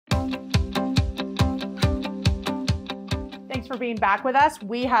Thanks for being back with us.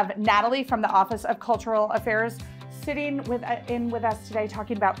 We have Natalie from the Office of Cultural Affairs sitting in with us today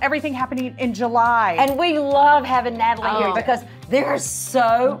talking about everything happening in July. And we love having Natalie here because there's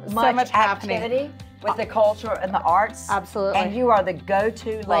so much activity with the culture and the arts. Absolutely. And you are the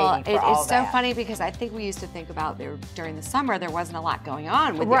go-to lady for all that. It is so funny because I think we used to think about during the summer there wasn't a lot going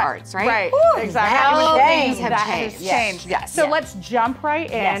on with the arts, right? Right, Ooh, exactly. Things have That changed. has changed. Yes. So let's jump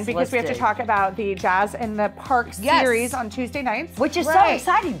right in because we have to talk about the Jazz in the Park series on Tuesday nights. Which is so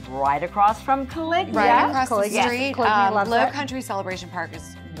exciting, right across from Coligny. Right across the street. Lowcountry Celebration Park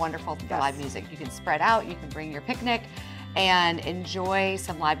is wonderful for live music. You can spread out, you can bring your picnic and enjoy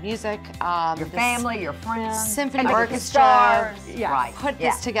some live music. Your family, your friends. Symphony orchestra. Put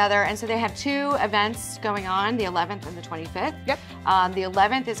this together. And so they have two events going on, the 11th and the 25th. Yep. The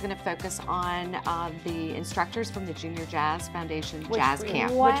 11th is going to focus on the instructors from the Junior Jazz Foundation Jazz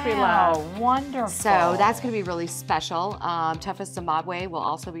Camp. Which we love. Wonderful. So that's going to be really special. Toughest Zimbabwe will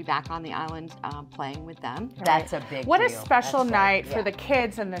also be back on the island playing with them. That's a big What deal. a special night for the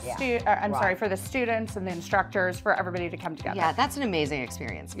kids and the for the students and the instructors, for everybody to come together. Yeah, that's an amazing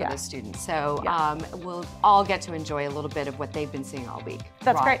experience for the students. So we'll all get to enjoy a little bit of what they've been seeing all week.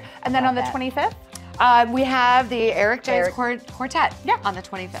 That's great. And then on the 25th? We have the Eric Jones Quartet on the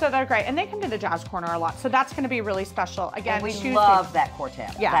 25th. So they're great. And they come to the Jazz Corner a lot. So that's going to be really special. Again, and we love that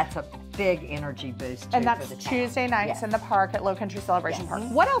quartet. Yeah. That's a big energy boost too. And that's for the Tuesday nights in the park at Lowcountry Celebration Park.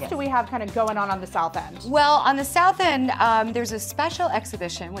 What else do we have kind of going on the south end? Well, on the south end, there's a special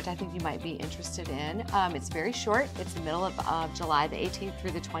exhibition, which I think you might be interested in. It's very short. It's the middle of July, the 18th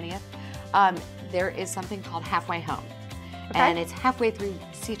through the 20th. There is something called Halfway Home. And it's halfway through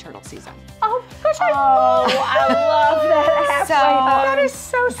sea turtle season. Oh, gosh, I love that. Halfway home. That is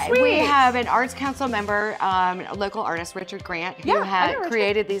so sweet. We have an Arts Council member, a local artist, Richard Grant, who had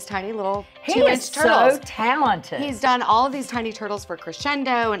created these tiny little 2-inch turtles. So talented. He's done all of these tiny turtles for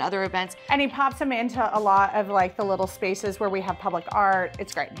Crescendo and other events. And he pops them into a lot of like the little spaces where we have public art.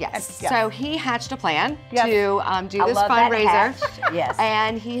 It's great. Yes. So he hatched a plan to do this fundraiser. Yes.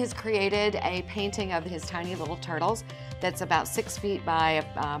 And he has created a painting of his tiny little turtles that's about 6 feet by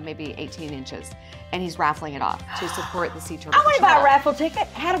maybe 18 inches. And he's raffling it off to support the Sea Turtle I want to buy a raffle ticket.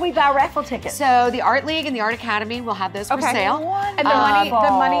 How do we buy raffle tickets? So the Art League and the Art Academy will have those for sale. And the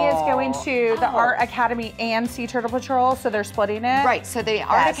money is going to the Art Academy and Sea Turtle Patrol, so they're splitting it. Right, so the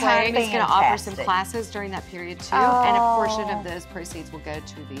Art Academy is going to offer some classes during that period too, and a portion of those proceeds will go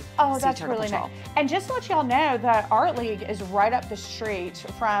to the Sea Turtle Patrol. Nice. And just to let y'all know, the Art League is right up the street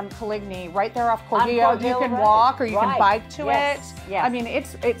from Coligny, right there off Cordillo. You can walk or you can bike to it. Yes. I mean,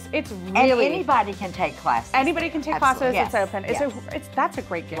 it's really. And anybody can take classes. Anybody can take classes. Yes. It's open. Yes. That's a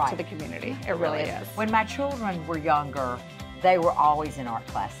great gift to the community. It really is. When my children were younger, they were always in art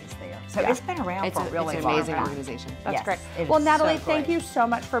classes there. So it's been around for a really long time. It's an amazing organization. That's great. Well, Natalie, thank you so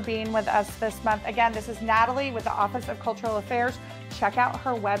much for being with us this month. Again, this is Natalie with the Office of Cultural Affairs. Check out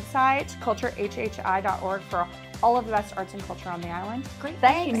her website, culturehhi.org, for all of the best arts and culture on the island. Great.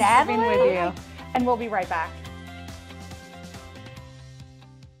 Thanks, Natalie. For being with you. And we'll be right back.